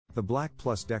The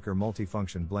BLACK+DECKER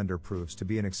Multi-Function Blender proves to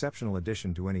be an exceptional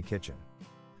addition to any kitchen.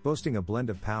 Boasting a blend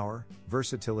of power,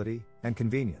 versatility, and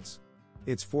convenience.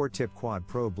 Its 4-tip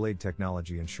QuadPro Blade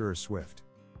Technology ensures swift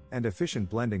and efficient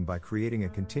blending by creating a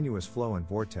continuous flow and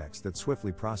vortex that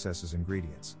swiftly processes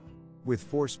ingredients. With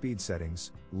 4 speed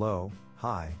settings, low,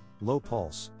 high, low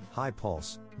pulse, high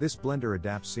pulse, this blender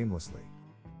adapts seamlessly.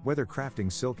 Whether crafting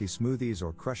silky smoothies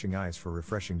or crushing ice for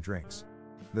refreshing drinks,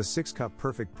 the 6-cup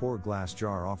PerfectPour Glass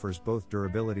Jar offers both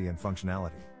durability and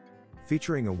functionality.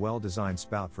 Featuring a well-designed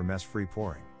spout for mess-free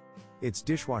pouring. Its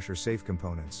dishwasher-safe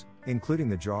components, including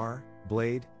the jar,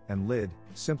 blade, and lid,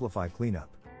 simplify cleanup.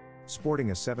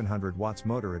 Sporting a 700 watts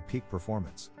motor at peak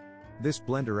performance. This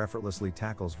blender effortlessly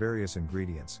tackles various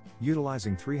ingredients,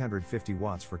 utilizing 350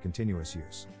 watts for continuous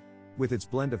use. With its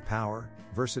blend of power,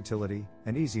 versatility,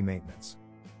 and easy maintenance,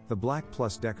 the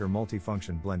BLACK+DECKER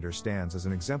Multi-Function Blender stands as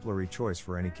an exemplary choice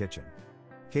for any kitchen.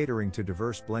 Catering to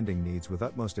diverse blending needs with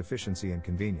utmost efficiency and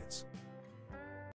convenience.